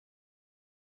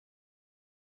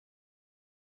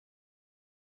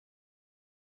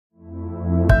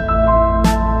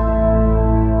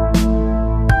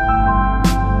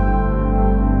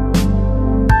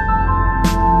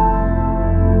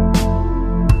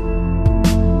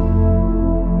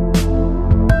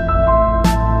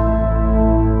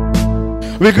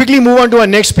We'll quickly move on to our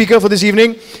next speaker for this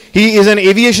evening. He is an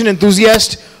aviation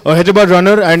enthusiast, a Hyderabad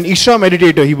runner, and Isha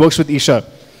meditator. He works with Isha.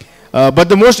 But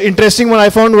the most interesting one I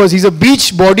found was he's a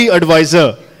beach body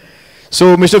advisor.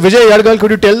 So, Mr. Vijay Yargal, could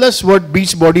you tell us what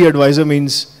beach body advisor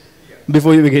means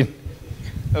before you begin?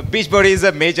 Beachbody is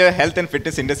a major health and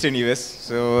fitness industry in US.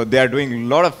 So they are doing a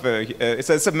lot of,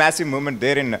 it's a massive movement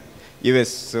there in US.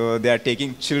 So they are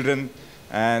taking children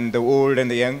and the old and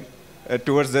the young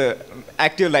towards the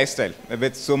active lifestyle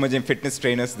with so much fitness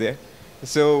trainers there.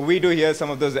 So we do here some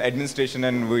of those administration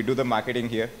and we do the marketing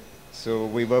here. So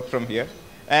we work from here.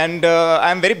 And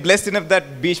I'm very blessed enough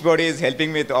that Beachbody is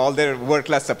helping me with all their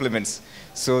world-class supplements.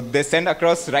 So they send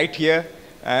across right here.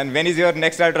 And when is your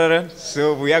next ultra run?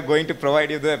 So we are going to provide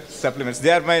you the supplements.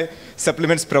 They are my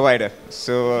supplements provider.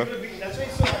 So that's why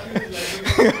it's so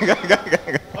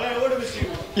happy.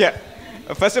 Yeah.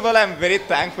 First of all, I'm very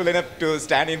thankful enough to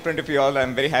stand in front of you all.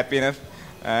 I'm very happy enough.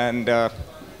 And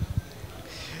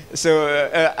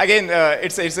again,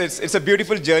 it's a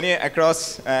beautiful journey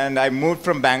across. And I moved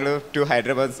from Bangalore to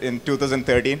Hyderabad in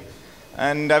 2013.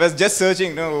 And I was just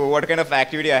searching what kind of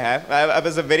activity I have. I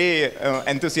was a very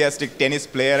enthusiastic tennis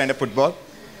player and a football.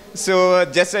 So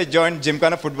just I joined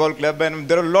Gymkhana Football Club, and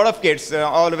there are a lot of kids,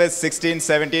 always 16,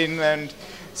 17. And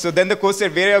so then the coach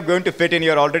said, where are you going to fit in?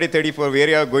 You're already 34. Where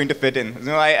are you going to fit in?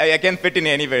 I can fit in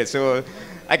anywhere. So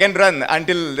I can run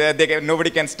until nobody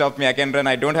can stop me. I can run.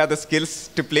 I don't have the skills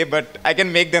to play, but I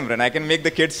can make them run. I can make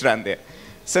the kids run there.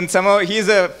 So somehow he's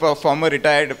a former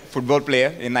retired football player.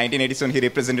 In 1987, he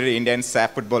represented India in SAF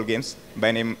football games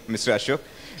by name Mr. Ashok.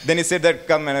 Then he said that,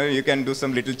 come, you can do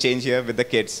some little change here with the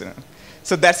kids.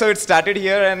 So that's how it started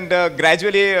here. And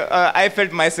gradually, I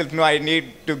felt myself, I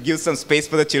need to give some space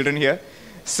for the children here.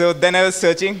 So then I was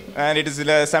searching. And it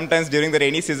is sometimes during the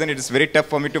rainy season, it is very tough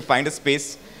for me to find a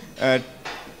space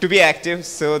to be active.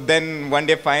 So then one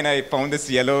day, I found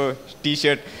this yellow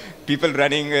T-shirt. People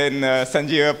running in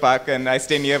Sanjeeva Park, and I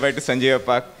stay nearby to Sanjeeva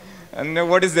Park. And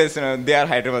what is this? They are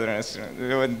Hyderabad runners.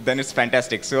 Then it's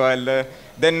fantastic. So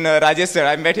then Rajesh sir,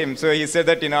 I met him. So he said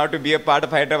that in order to be a part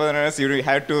of Hyderabad runners, you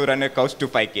have to run a couch to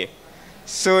 5K.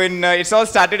 So it's all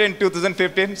started in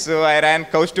 2015. So I ran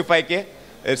couch to 5K.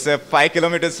 It's a 5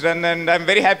 kilometers run, and I'm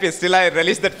very happy. Still, I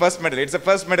released that first medal. It's the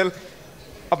first medal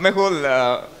of my whole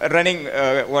running,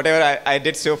 whatever I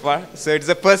did so far. So it's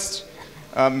the first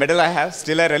medal I have.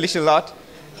 Still, I relish a lot.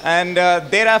 And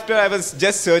thereafter, I was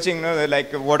just searching,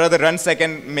 like what are the runs I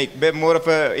can make. More of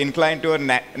an incline to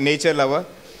a nature lover.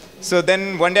 So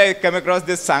then one day I come across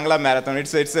this Sangla Marathon.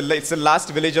 It's the last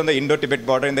village on the Indo-Tibet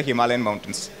border in the Himalayan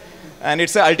mountains. And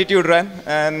it's an altitude run.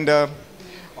 And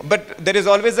but there is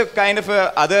always a kind of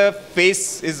other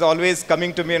phase is always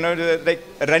coming to me, like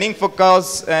running for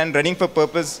cause and running for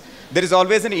purpose. There is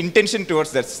always an intention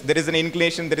towards that. There is an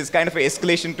inclination, there is kind of an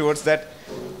escalation towards that.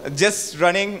 Just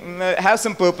running, have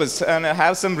some purpose and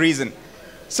have some reason.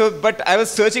 So, but I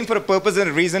was searching for a purpose and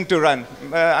a reason to run.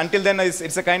 Until then,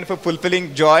 it's a kind of a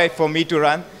fulfilling joy for me to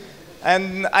run.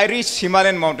 And I reached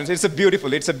Himalayan mountains. It's a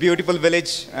beautiful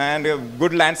village and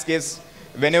good landscapes.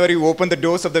 Whenever you open the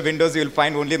doors of the windows, you'll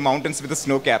find only mountains with a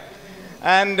snow cap.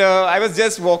 And I was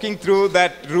just walking through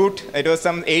that route. It was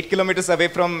some 8 kilometers away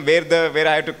from where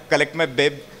I had to collect my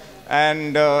bib.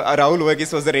 And Rahul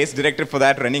Verghese was the race director for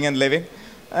that, running and living.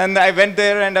 And I went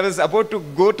there and I was about to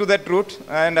go to that route.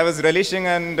 And I was relishing,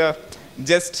 and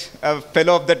just a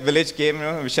fellow of that village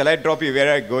came, shall I drop you?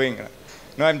 Where are you going?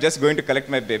 No, I'm just going to collect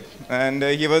my bib. And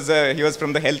he was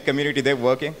from the health community there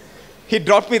working. He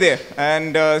dropped me there.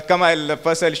 And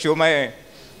first I'll show my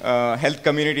health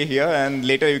community here, and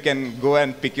later you can go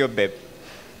and pick your bib.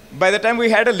 By the time we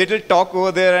had a little talk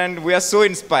over there, and we are so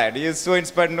inspired. He is so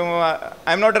inspired. No,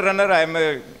 I'm not a runner, I'm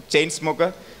a chain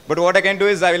smoker. But what I can do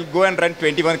is I will go and run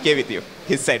 21K with you,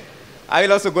 he said. I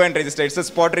will also go and register. It's a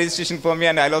spot registration for me,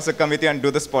 and I'll also come with you and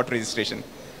do the spot registration.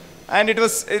 And it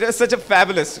was such a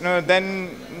fabulous.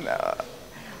 Then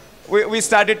we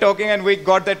started talking, and we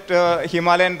got that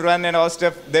Himalayan run and all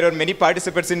stuff. There were many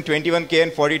participants in 21K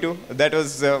and 42. That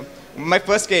was my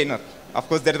first K. Of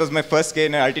course, that was my first K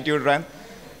in an altitude run.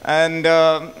 And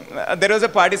there was a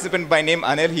participant by name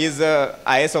Anil. He is an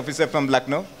IS officer from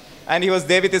Lucknow. And he was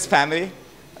there with his family.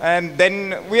 And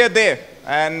then we are there.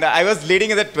 And I was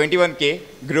leading in the 21K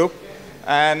group.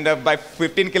 And by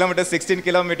 15 kilometers, 16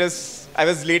 kilometers, I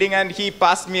was leading, and he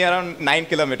passed me around 9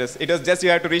 kilometers. It was just you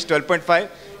had to reach 12.5.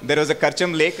 There was a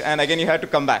Karcham lake, and again you had to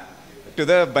come back to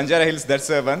the Banjara Hills. That's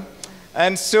one.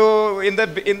 And so in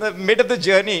the mid of the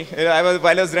journey, while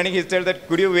I was running, he said that,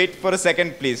 could you wait for a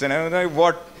second, please? And I was like,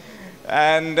 what?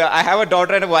 And I have a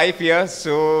daughter and a wife here,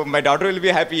 so my daughter will be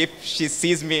happy if she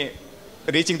sees me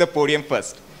reaching the podium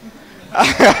first.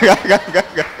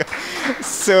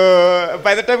 So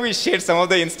by the time we shared some of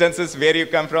the instances where you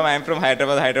come from, I'm from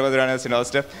Hyderabad runners and all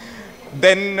stuff.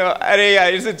 Then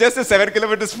it's just a 7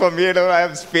 kilometers for me. I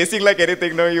was facing like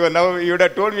anything. You would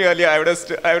have told me earlier. I would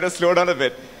have slowed down a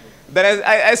bit. Then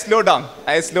I slowed down.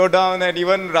 And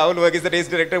even Rahul Varghese, the race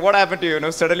director, what happened to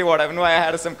you? Suddenly what happened? I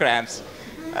had some cramps.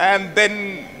 And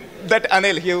then that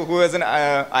Anil, who was an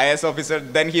IS officer,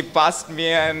 then he passed me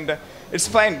and it's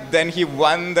fine. Then he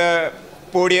won the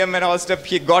podium and all stuff.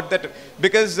 He got that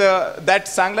because that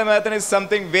Sangla marathon is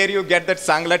something where you get that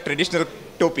Sangla traditional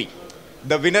topi.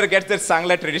 The winner gets that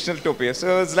Sangla traditional topi.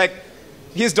 So it's like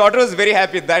his daughter was very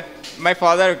happy that my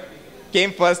father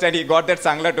came first and he got that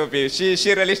Sangla topi.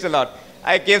 She relished a lot.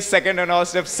 I came second and all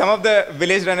stuff. Some of the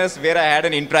village runners where I had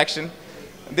an interaction,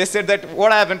 they said that,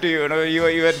 what happened to you?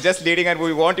 You were just leading and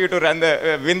we want you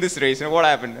to win this race. What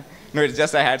happened? No, it's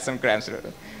just I had some cramps.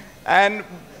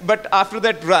 But after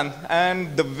that run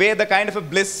and the kind of a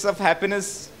bliss of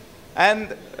happiness,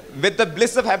 and with the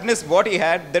bliss of happiness what he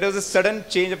had, there was a sudden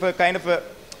change of a kind of a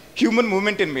human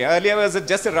movement in me. Earlier I was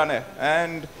just a runner,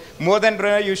 and more than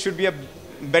runner, you should be a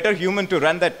better human to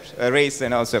run that race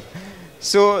and also.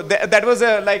 So that was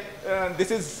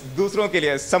this is दूसरों के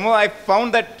लिए. Somehow I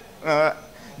found that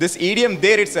this idiom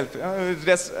there itself.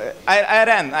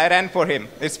 I ran for him.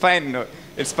 It's fine.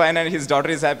 It's fine, and his daughter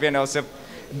is happy and also.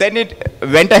 Then it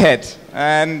went ahead,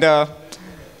 and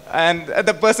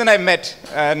the person I met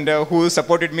and who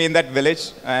supported me in that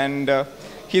village, and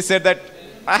he said that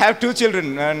I have 2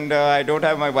 children and I don't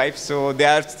have my wife, so they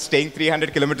are staying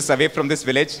 300 kilometers away from this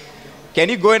village. Can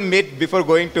you go and meet before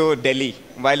going to Delhi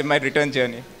while in my return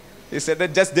journey? He said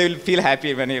that just they will feel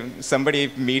happy when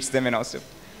somebody meets them and also.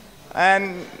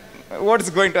 And what's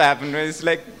going to happen? It's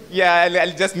like, yeah,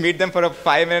 I'll just meet them for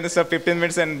 5 minutes or 15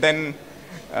 minutes and then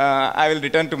I will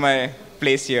return to my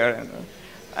place here.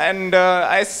 And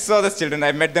I saw the children.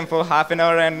 I met them for half an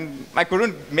hour and I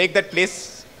couldn't make that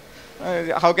place.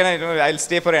 How can I? I'll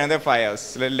stay for another 5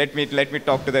 hours. Let me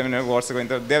talk to them and what's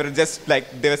going on. They were just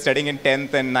like, they were studying in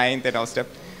 10th and 9th and all stuff.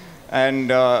 And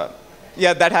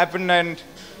yeah, that happened. And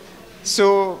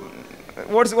so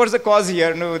what's the cause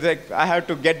here? I have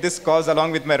to get this cause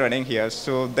along with my running here.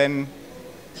 So then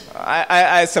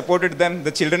I supported them.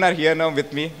 The children are here now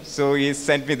with me. So he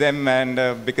sent me them,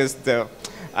 and because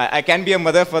I can be a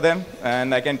mother for them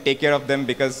and I can take care of them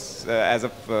because as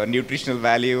of nutritional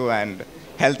value and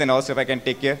health and also if I can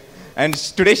take care. And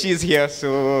today she is here,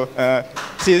 so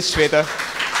she is Shweta.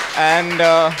 And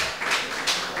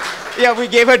yeah, we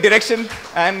gave her direction,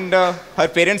 and her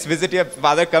parents visit her.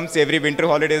 Father comes every winter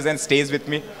holidays and stays with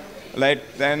me.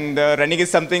 And running is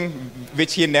something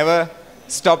which he never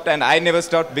stopped and I never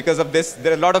stopped because of this.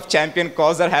 There are a lot of champion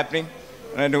causes are happening,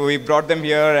 and we brought them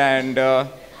here, and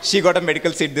she got a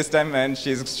medical seat this time, and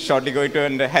she's shortly going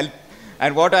to help.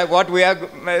 And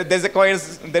there's a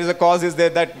cause is there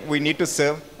that we need to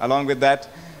serve along with that,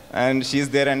 and she's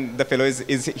there, and the fellow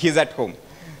he's at home.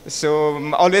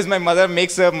 So always my mother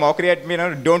makes a mockery at me,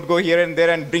 don't go here and there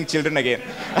and bring children again.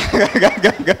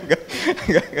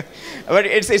 But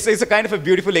it's a kind of a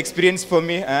beautiful experience for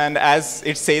me, and as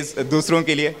it says, दूसरों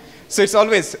के लिए. So it's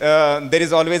always, there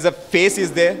is always a face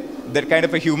is there, that kind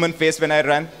of a human face when I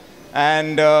run.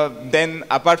 And then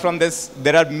apart from this,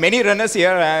 there are many runners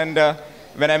here, and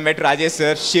when I met Rajesh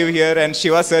sir, Shiv here, and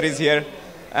Shiva sir is here.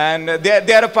 And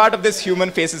they are a part of this human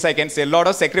faces, I can say. A lot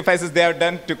of sacrifices they have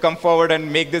done to come forward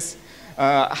and make this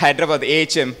Hyderabad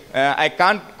AHM. I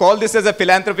can't call this as a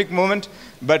philanthropic movement,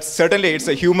 but certainly it's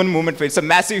a human movement. It's a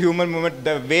massive human movement.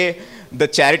 The way the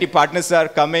charity partners are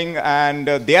coming, and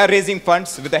they are raising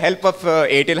funds with the help of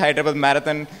ATL Hyderabad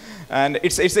Marathon. And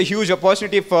it's a huge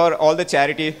opportunity for all the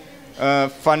charity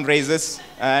fundraisers.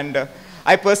 And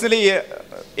I personally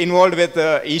involved with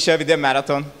Isha Vidya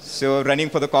Marathon, so running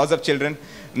for the cause of children.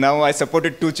 Now I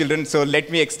supported 2 children, so let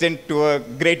me extend to a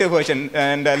greater version,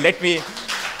 and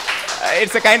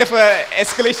it's a kind of a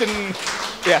escalation,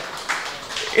 yeah.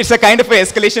 It's a kind of a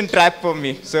escalation trap for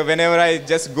me. So whenever I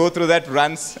just go through that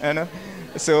runs,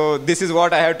 so this is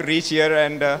what I have to reach here.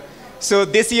 And so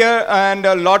this year, and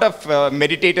a lot of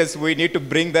meditators, we need to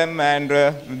bring them, and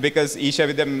because Isha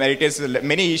with the meditators,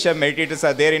 many Isha meditators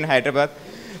are there in Hyderabad.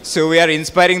 So we are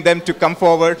inspiring them to come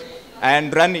forward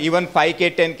and run even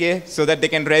 5K, 10K, so that they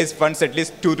can raise funds at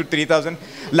least 2,000 to 3,000.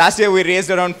 Last year we raised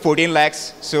around 14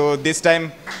 lakhs. So this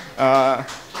time,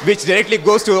 which directly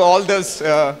goes to all those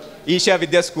Isha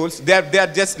Vidya schools. They are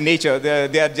just nature.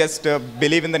 They are just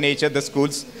believe in the nature, the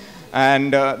schools.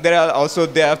 And there are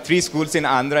 3 schools in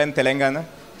Andhra and Telangana.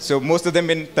 So most of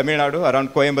them in Tamil Nadu,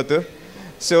 around Coimbatore.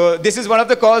 So this is one of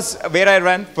the cause where I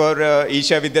run for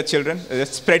Isha with the children,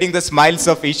 spreading the smiles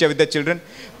of Isha with the children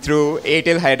through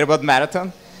ATL Hyderabad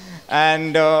Marathon.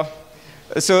 And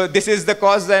so this is the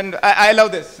cause, and I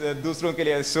love this, Dusron ke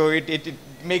liye. So it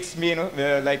makes me,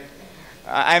 like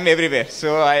I'm everywhere.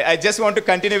 So I just want to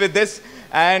continue with this.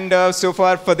 And so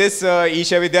far for this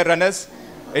Isha Vidya runners,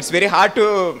 it's very hard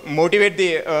to motivate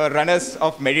the runners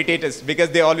of meditators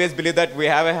because they always believe that we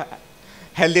have a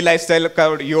healthy lifestyle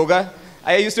called yoga.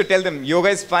 I used to tell them yoga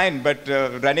is fine, but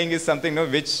running is something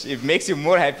which it makes you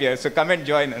more happier. So come and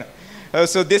join.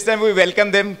 So this time we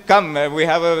welcome them. Come, we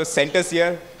have centers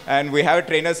here, and we have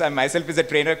trainers. I myself is a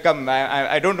trainer. Come,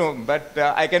 I don't know, but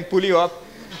I can pull you up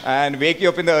and wake you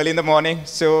up early in the morning.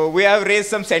 So we have raised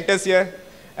some centers here.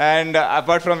 And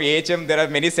apart from AHM, there are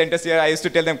many centers here. I used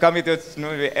to tell them, come with your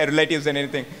relatives and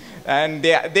anything. And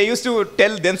they used to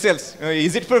tell themselves,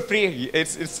 is it for free?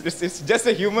 It's just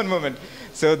a human movement.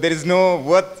 So there is no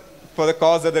worth for the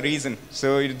cause or the reason.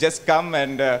 So you just come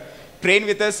and train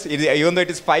with us, even though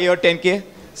it is 5 or 10K.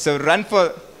 So run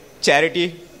for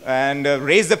charity and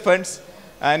raise the funds.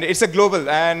 And it's a global.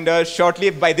 And shortly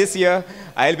by this year,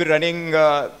 I'll be running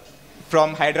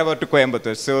from Hyderabad to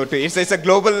Coimbatore. So it's a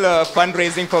global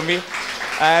fundraising for me.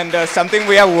 And something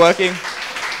we are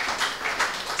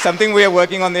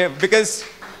working on there, because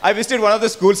I visited one of the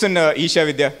schools in Isha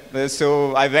Vidya.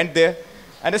 So I went there,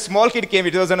 and a small kid came.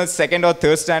 It was on a 2nd or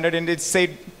 3rd standard, and it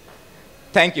said,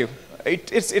 thank you.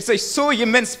 It's a so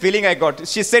immense feeling I got.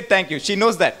 She said thank you. She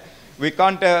knows that. We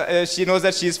can't, she knows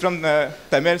that she's from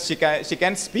Tamil. She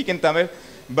can speak in Tamil,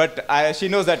 but she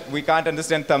knows that we can't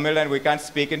understand Tamil and we can't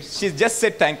speak it. She just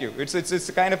said thank you.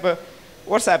 It's kind of a,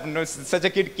 what's happened? Such a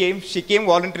kid came, she came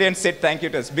voluntarily and said thank you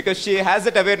to us, because she has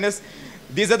that awareness.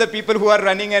 These are the people who are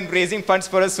running and raising funds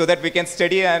for us so that we can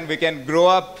study and we can grow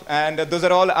up, and those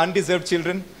are all undeserved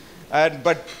children,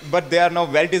 but they are now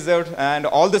well-deserved, and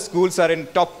all the schools are in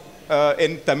top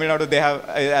in Tamil Nadu. They have,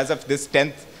 as of this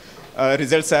 10th,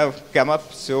 results have come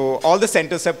up. So all the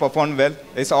centers have performed well.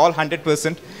 It's all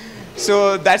 100%.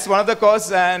 So that's one of the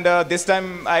cause, and this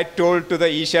time I told to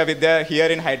the Isha Vidya here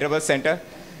in Hyderabad Center,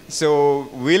 so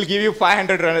we'll give you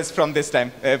 500 runners from this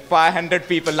time, 500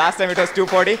 people. Last time it was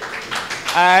 240.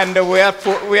 And we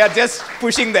are just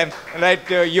pushing them, right?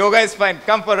 Yoga is fine,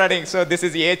 come for running. So this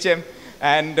is EHM,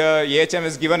 and EHM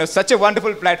has given us such a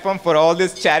wonderful platform for all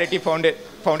these charity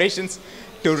foundations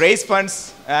to raise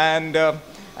funds, and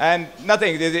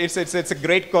nothing. It's a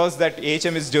great cause that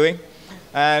EHM is doing,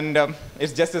 and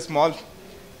it's just a small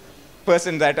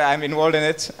person that I'm involved in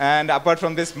it. And apart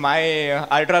from this, my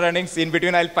ultra runnings, in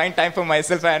between I'll find time for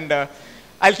myself, and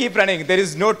I'll keep running. There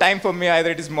is no time for me,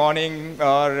 either it is morning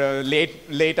or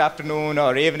late afternoon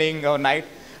or evening or night.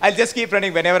 I'll just keep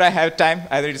running whenever I have time,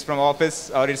 either it's from office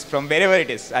or it's from wherever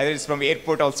it is. Either it's from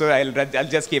airport also, I'll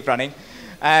just keep running.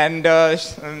 And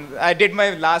I did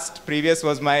my previous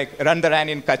was my Run the Ran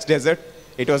in Kutch Desert.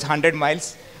 It was 100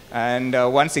 miles and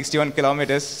 161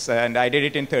 kilometers, and I did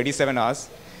it in 37 hours.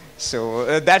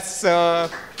 So that's...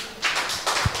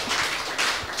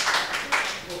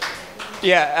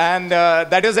 yeah, and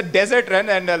that was a desert run,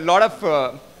 and a lot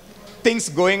of things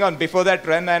going on before that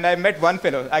run. And I met one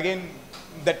fellow, again,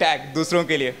 the tag, Dusron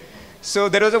ke liye. So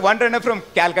there was one runner from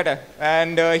Calcutta,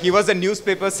 and he was a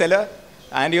newspaper seller,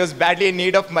 and he was badly in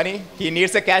need of money. He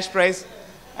needs a cash prize,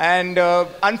 and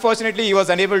unfortunately, he was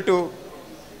unable to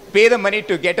pay the money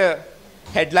to get a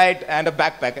headlight and a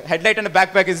backpack. Headlight and a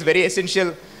backpack is very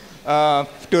essential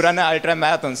to run ultra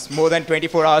marathons, more than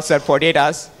 24 hours or 48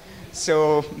 hours.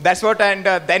 So that's what, and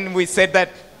then we said that,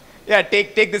 yeah,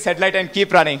 take this headlight and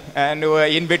keep running. And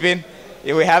in between,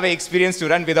 we have an experience to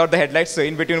run without the headlights, so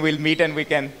in between we'll meet and we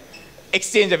can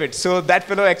exchange a bit. So that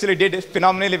fellow actually did it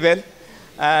phenomenally well.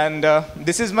 And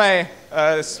this is my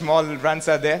small runs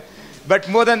are there. But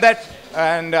more than that,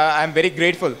 and I'm very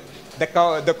grateful,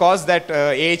 the cause that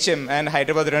AHM and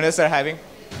Hyderabad runners are having,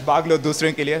 Baglo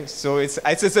Dusron ke liye. So it's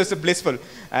blissful.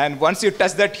 And once you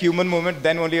touch that human moment,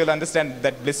 then only you'll understand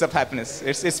that bliss of happiness.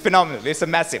 It's phenomenal. It's a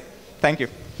massive. Thank you.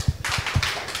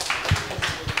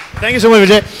 Thank you so much,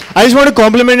 Vijay. I just want to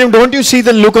compliment him. Don't you see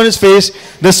the look on his face,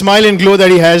 the smile and glow that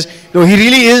he has? So he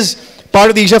really is part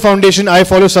of the Isha Foundation. I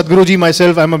follow Sadhguruji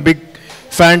myself. I'm a big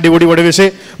fan, devotee, whatever you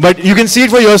say. But you can see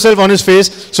it for yourself on his face.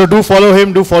 So do follow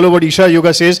him. Do follow what Isha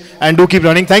Yoga says. And do keep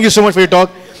running. Thank you so much for your talk.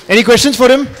 Any questions for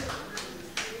him?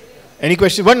 Any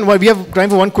question? We have time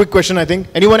for one quick question, I think.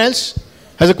 Anyone else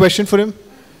has a question for him?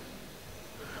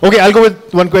 Okay, I'll go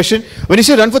with one question. When you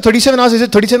say run for 37 hours, is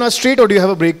it 37 hours straight, or do you have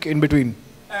a break in between?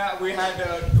 We had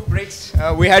 2 breaks.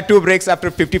 breaks. We had 2 breaks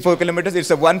after 54 kilometers.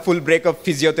 It's a 1 full break of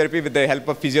physiotherapy with the help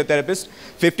of physiotherapist.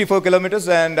 54 kilometers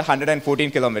and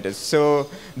 114 kilometers. So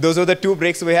those are the 2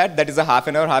 breaks we had. That is a half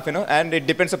an hour, and it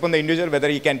depends upon the individual whether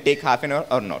he can take half an hour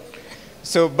or not.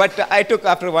 So, but I took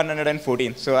after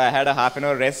 114, so I had a half an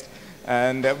hour rest.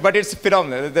 And but it's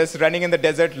phenomenal. There's running in the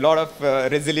desert, lot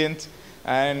of resilience,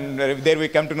 and there we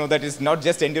come to know that it's not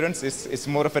just endurance; it's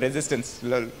more of a resistance.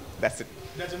 That's it.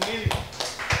 That's amazing.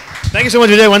 Thank you so much,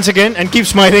 Vijay, once again, and keep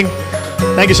smiling.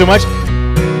 Thank you so much.